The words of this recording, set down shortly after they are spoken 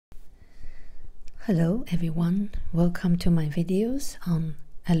Hello everyone, welcome to my videos on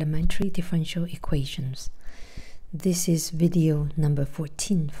elementary differential equations. This is video number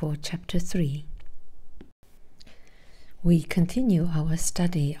 14 for chapter 3. We continue our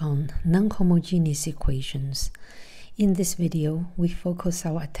study on non-homogeneous equations. In this video, we focus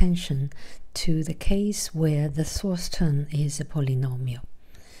our attention to the case where the source term is a polynomial.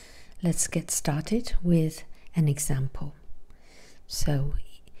 Let's get started with an example. So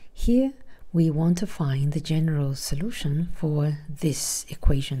here we want to find the general solution for this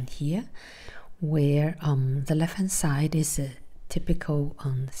equation here, where the left-hand side is a typical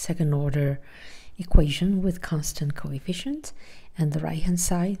second-order equation with constant coefficient, and the right-hand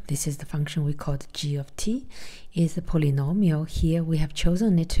side, this is the function we call g of t, is a polynomial. Here we have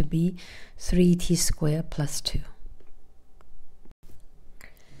chosen it to be 3t squared plus 2.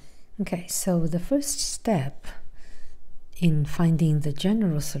 Okay, so the first step in finding the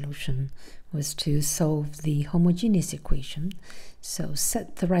general solution was to solve the homogeneous equation. So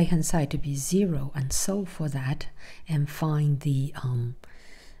set the right hand side to be 0 and solve for that and find the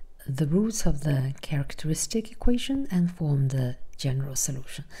roots of the characteristic equation and form the general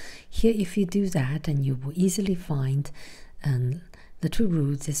solution. Here if you do that, and you will easily find the two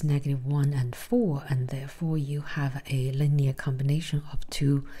roots is -1 and 4, and therefore you have a linear combination of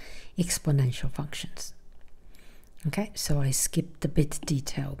two exponential functions. Okay, so I skipped a bit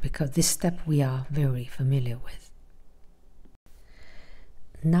detail because this step we are very familiar with.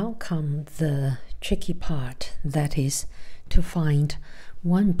 Now comes the tricky part, that is to find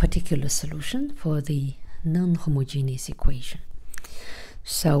one particular solution for the non-homogeneous equation.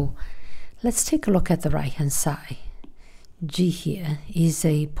 So let's take a look at the right hand side. G here is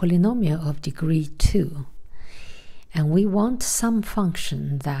a polynomial of degree 2, and we want some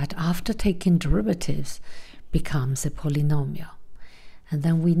function that after taking derivatives becomes a polynomial. And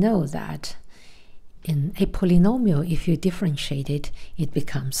then we know that in a polynomial, if you differentiate it, it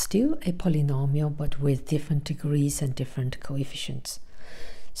becomes still a polynomial but with different degrees and different coefficients.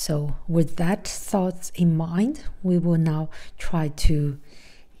 So with that thought in mind, we will now try to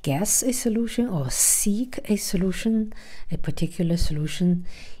guess a solution or seek a solution, a particular solution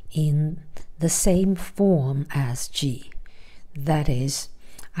in the same form as G. That is,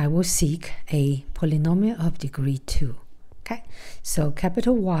 I will seek a polynomial of degree 2. Okay, so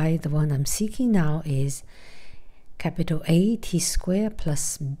capital Y, the one I'm seeking now, is capital A t squared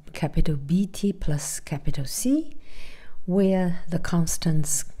plus capital BT plus capital C, where the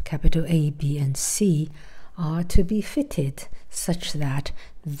constants capital A, B, and C are to be fitted such that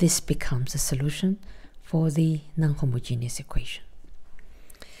this becomes a solution for the non-homogeneous equation.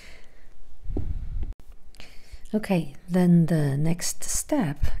 Okay, then the next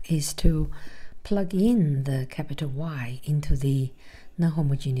step is to plug in the capital Y into the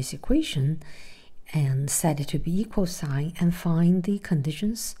non-homogeneous equation and set it to be equal sign and find the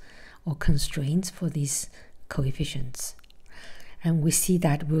conditions or constraints for these coefficients. And we see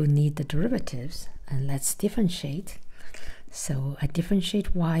that we'll need the derivatives, and let's differentiate. So I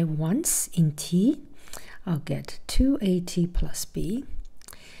differentiate Y once in t, I'll get 2at plus b.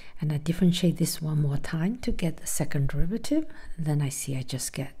 And I differentiate this one more time to get the second derivative, then I see I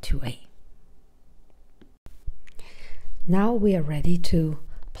just get 2a. Now we are ready to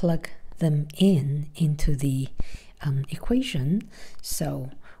plug them into the equation. So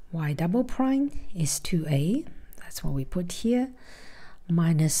y double prime is 2a, that's what we put here,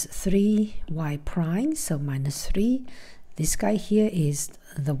 minus 3y prime, so minus 3. This guy here is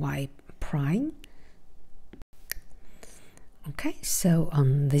the y prime. Okay, so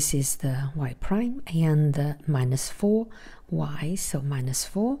this is the y prime, and the minus 4y, so minus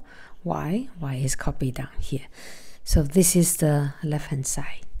 4y, y is copied down here. So this is the left-hand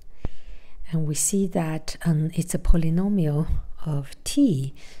side. And we see that it's a polynomial of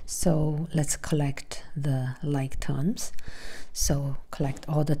t, so let's collect the like terms. So collect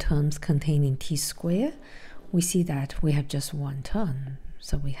all the terms containing t squared. We see that we have just one term,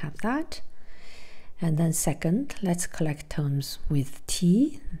 so we have that. And then second, let's collect terms with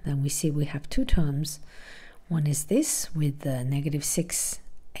t. Then we see we have two terms. One is this with the negative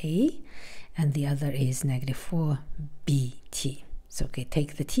 6a, and the other is negative 4bt. So okay,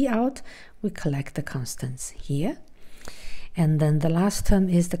 take the t out, we collect the constants here. And then the last term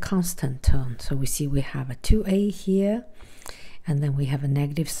is the constant term. So we see we have a 2a here, and then we have a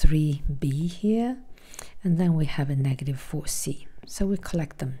negative 3b here, and then we have a negative 4c. So we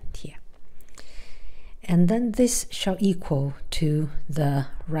collect them here. And then this shall equal to the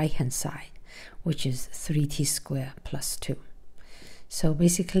right-hand side, which is 3t squared plus 2. So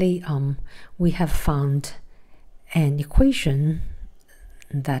basically, we have found an equation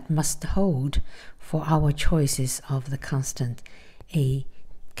that must hold for our choices of the constant A,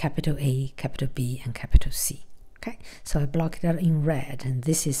 capital B, and capital C. Okay, so I blocked that in red, and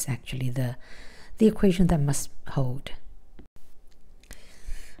this is actually the equation that must hold.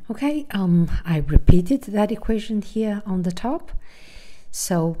 Okay, I repeated that equation here on the top.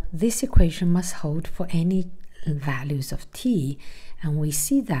 So this equation must hold for any values of t, and we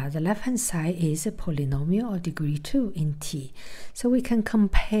see that the left-hand side is a polynomial of degree 2 in t. So we can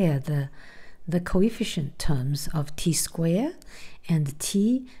compare the coefficient terms of t squared and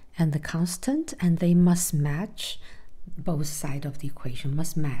t and the constant, and they must match. Both sides of the equation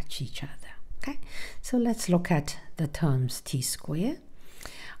must match each other. Okay, so let's look at the terms t squared.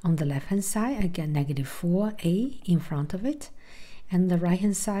 On the left-hand side, I get negative 4a in front of it, and the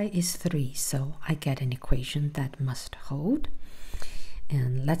right-hand side is 3, so I get an equation that must hold.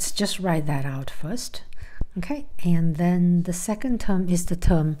 And let's just write that out first. Okay, and then the second term is the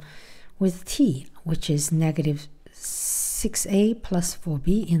term with t, which is negative 6a plus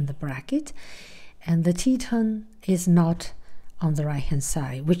 4b in the bracket, and the t term is not on the right-hand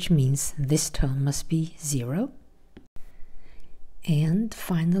side, which means this term must be 0. And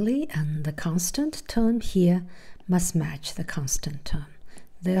finally, the constant term here must match the constant term.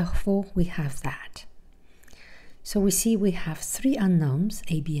 Therefore, we have that. So we see we have 3 unknowns,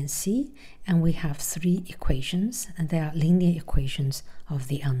 a, b, and c, and we have 3 equations, and they are linear equations of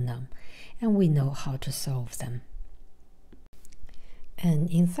the unknown, and we know how to solve them. And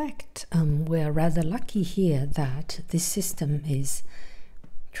in fact, we are rather lucky here that this system is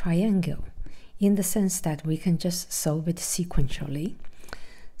triangle, in the sense that we can just solve it sequentially.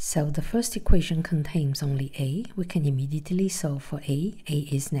 So the first equation contains only a. We can immediately solve for a. A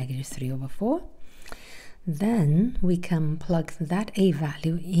is negative 3 over 4. Then we can plug that a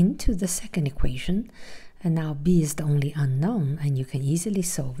value into the second equation, and now b is the only unknown, and you can easily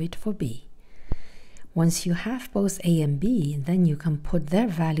solve it for b. Once you have both a and b, then you can put their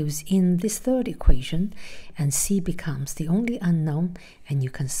values in this third equation, and c becomes the only unknown, and you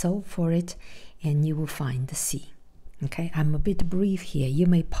can solve for it, and you will find the c. Okay, I'm a bit brief here. You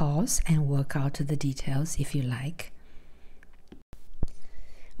may pause and work out the details if you like.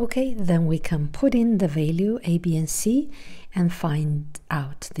 Okay, then we can put in the value a, b, and c and find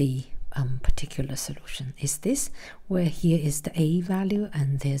out the particular solution. Is this where here is the a value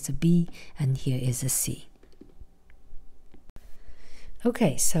and there's a b and here is a c.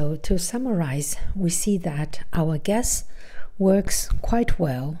 Okay, so to summarize, we see that our guess works quite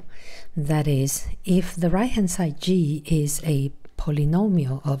well. That is, if the right-hand side g is a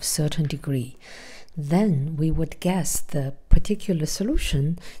polynomial of certain degree, then we would guess the particular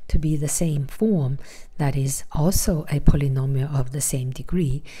solution to be the same form, that is also a polynomial of the same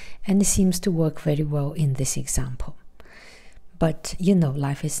degree, and it seems to work very well in this example. But you know,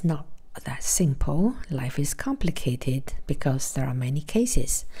 life is not that simple. Life is complicated because there are many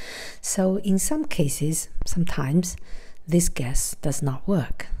cases. So in some cases, sometimes this guess does not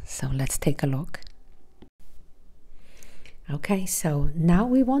work. So let's take a look. Okay, so now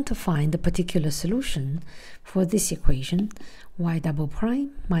we want to find the particular solution for this equation. Y double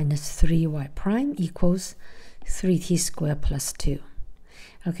prime minus 3y prime equals 3t squared plus 2.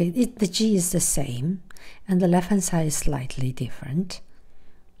 Okay, the g is the same, and the left-hand side is slightly different.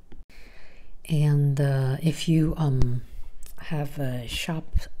 And if you have a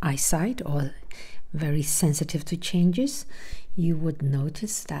sharp eyesight or very sensitive to changes, you would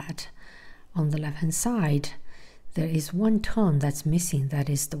notice that on the left-hand side, there is one term that's missing, that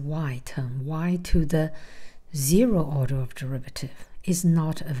is the y term. Y to the 0 order of derivative is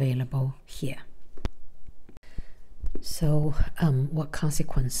not available here. So what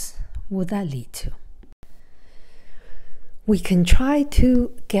consequence would that lead to? We can try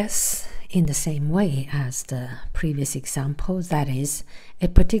to guess in the same way as the previous example, that is, a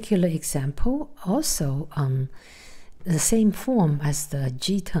particular example also the same form as the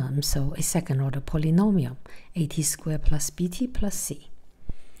g term, so a second order polynomial, at squared plus bt plus c.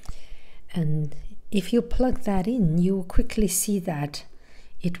 And if you plug that in, you will quickly see that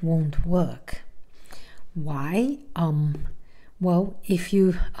it won't work. Why? Well, if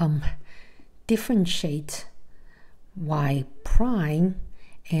you differentiate y prime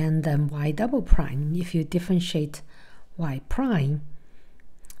and then y double prime, if you differentiate y prime,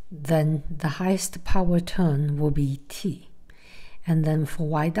 then the highest power term will be t. And then for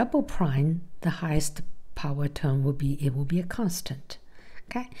y double prime, the highest power term will be a constant.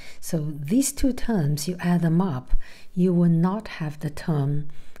 Okay, so these two terms, you add them up, you will not have the term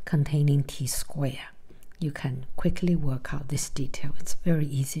containing t squared. You can quickly work out this detail. It's very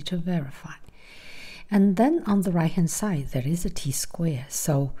easy to verify. And then on the right hand side there is a t squared,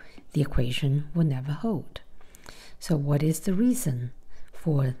 so the equation will never hold. So what is the reason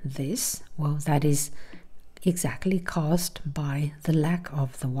for this? Well, that is exactly caused by the lack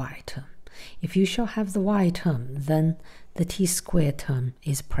of the y term. If you shall have the y term, then the t squared term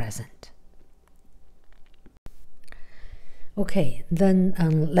is present. Okay, then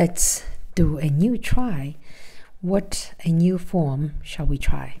let's do a new try. What a new form shall we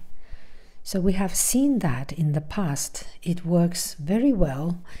try? So we have seen that in the past it works very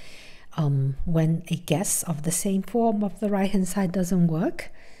well when a guess of the same form of the right hand side doesn't work,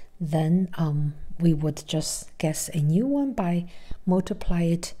 then we would just guess a new one by multiply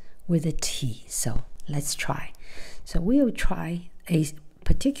it with a t. So let's try. So we'll try a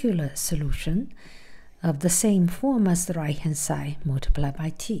particular solution of the same form as the right hand side multiplied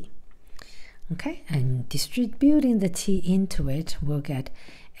by t. Okay, and distributing the t into it, we'll get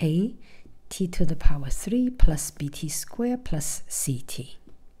a t to the power 3 plus bt squared plus ct.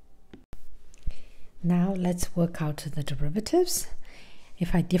 Now let's work out the derivatives.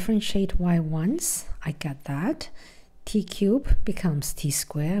 If I differentiate y once, I get that t cubed becomes t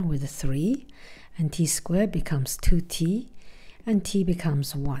squared with a 3, and t squared becomes 2t, and t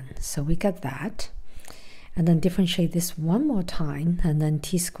becomes 1. So we get that. And then differentiate this one more time, and then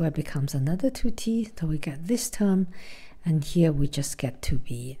t squared becomes another 2t, so we get this term, and here we just get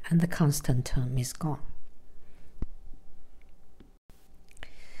 2b, and the constant term is gone.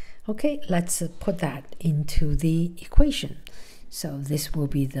 Okay, let's put that into the equation. So this will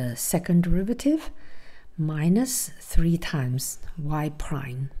be the second derivative minus 3 times y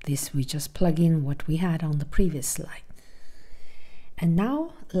prime. This we just plug in what we had on the previous slide. And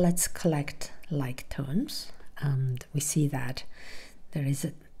now let's collect like terms. We see that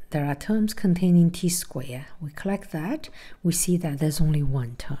there are terms containing t squared. We collect that. We see that there's only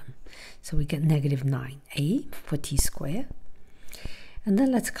one term. So we get negative 9a for t squared. And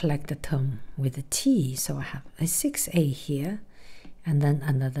then let's collect the term with a t. So I have a 6a here, and then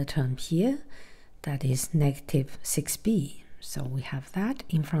another term here that is negative 6b. So we have that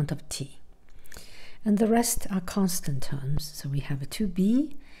in front of t. And the rest are constant terms. So we have a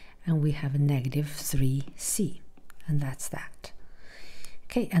 2b and we have a negative 3c. And that's that.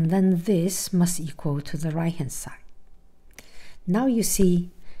 Okay, and then this must equal to the right hand side. Now you see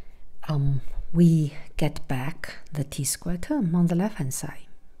we get back the t squared term on the left hand side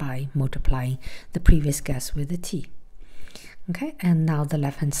by multiplying the previous guess with a t. Okay, and now the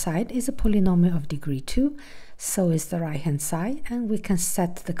left hand side is a polynomial of degree 2, so is the right hand side, and we can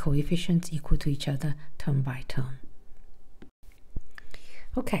set the coefficients equal to each other term by term.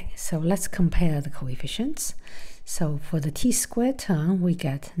 Okay, so let's compare the coefficients. So for the t squared term, we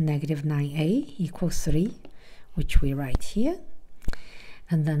get negative 9a equals 3, which we write here.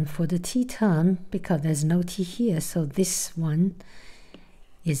 And then for the t term, because there's no t here, so this one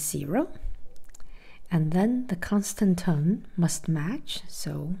is 0. And then the constant term must match,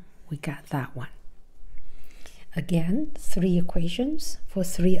 so we got that one. Again, 3 equations for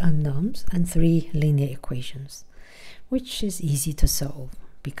 3 unknowns and 3 linear equations, which is easy to solve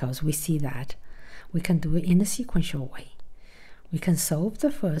because we see that we can do it in a sequential way. We can solve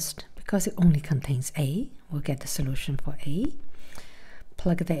the first because it only contains a. We'll get the solution for a.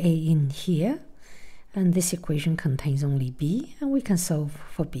 Plug the a in here, and this equation contains only b, and we can solve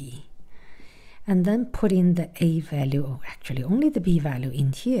for b. And then put in the a value, or actually only the b value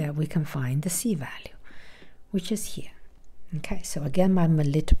in here, we can find the c value, which is here. Okay, so again, I'm a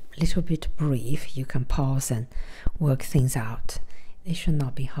little bit brief. You can pause and work things out. It should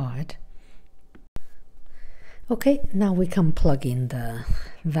not be hard. Okay, now we can plug in the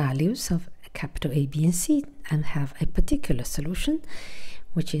values of capital A, B, and C and have a particular solution,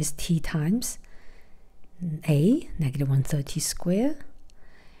 which is t times a, negative 1/3 t squared,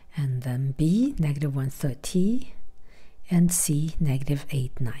 and then b, negative 1/3 t, and c, negative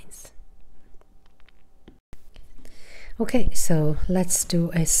 8/9. Okay, so let's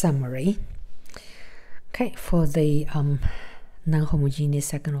do a summary. Okay, for the non-homogeneous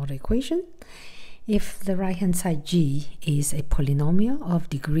second order equation, if the right hand side g is a polynomial of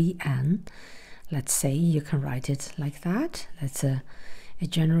degree n, let's say you can write it like that. That's a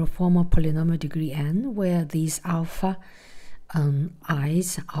general form of polynomial degree n where these alpha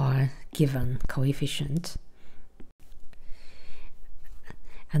i's are given coefficient.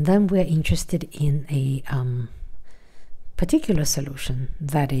 And then we're interested in a particular solution,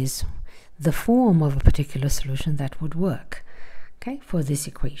 that is the form of a particular solution that would work. Okay, for this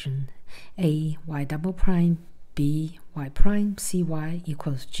equation, a y double prime b y prime cy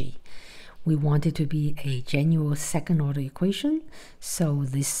equals g. We want it to be a genuine second order equation, so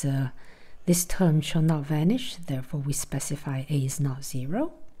this This term shall not vanish, therefore we specify a is not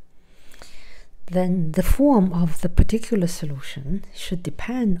 0. Then the form of the particular solution should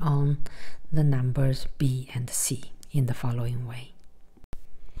depend on the numbers b and c in the following way.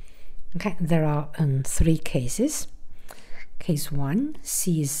 Okay, there are 3 cases. Case 1,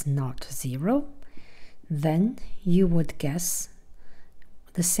 c is not 0. Then you would guess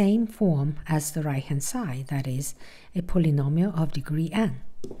the same form as the right-hand side, that is a polynomial of degree n.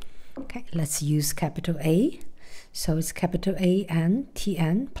 Okay, let's use capital A. So it's capital A n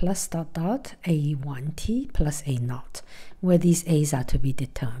Tn plus dot dot A1t plus A naught, where these a's are to be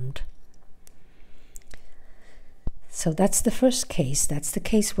determined. So that's the first case. That's the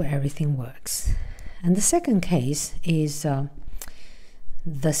case where everything works. And the second case is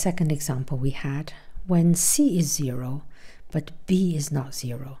the second example we had, when c is 0, but b is not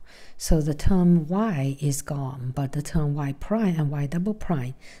 0. So the term y is gone, but the term y prime and y double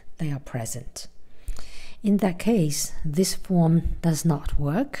prime, they are present. In that case, this form does not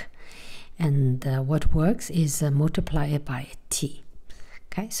work, and what works is multiply it by t.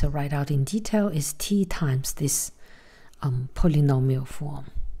 Okay, so write out in detail is t times this polynomial form.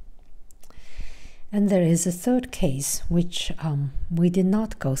 And there is a third case, which we did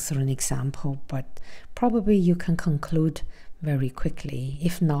not go through an example, but probably you can conclude very quickly.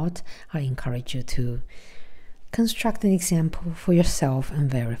 If not, I encourage you to construct an example for yourself and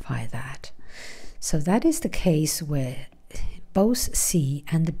verify that. So that is the case where both c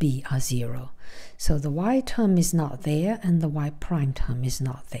and b are 0. So the y term is not there and the y prime term is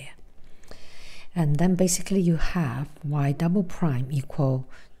not there. And then basically you have y double prime equal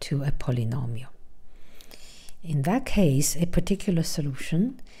to a polynomial. In that case, a particular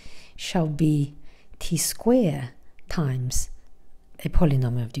solution shall be t squared times a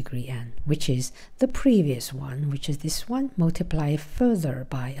polynomial of degree n, which is the previous one, which is this one, multiplied further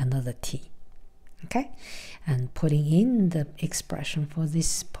by another t. Okay, and putting in the expression for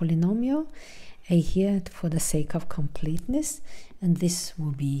this polynomial, a here for the sake of completeness, and this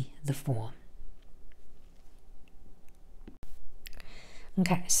will be the form.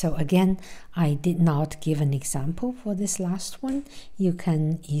 Okay, so again, I did not give an example for this last one. You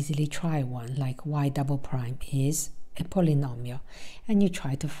can easily try one, like y double prime is a polynomial, and you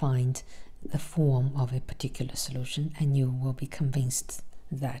try to find the form of a particular solution, and you will be convinced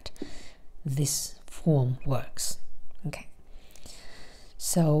that this form works. Okay,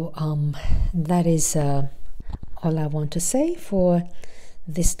 so that is all I want to say for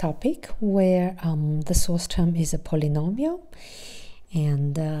this topic, where the source term is a polynomial.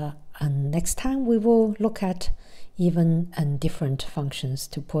 And next time we will look at even different functions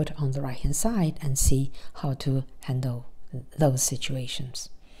to put on the right hand side and see how to handle those situations.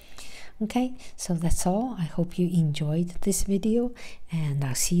 Okay, so that's all. I hope you enjoyed this video, and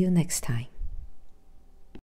I'll see you next time.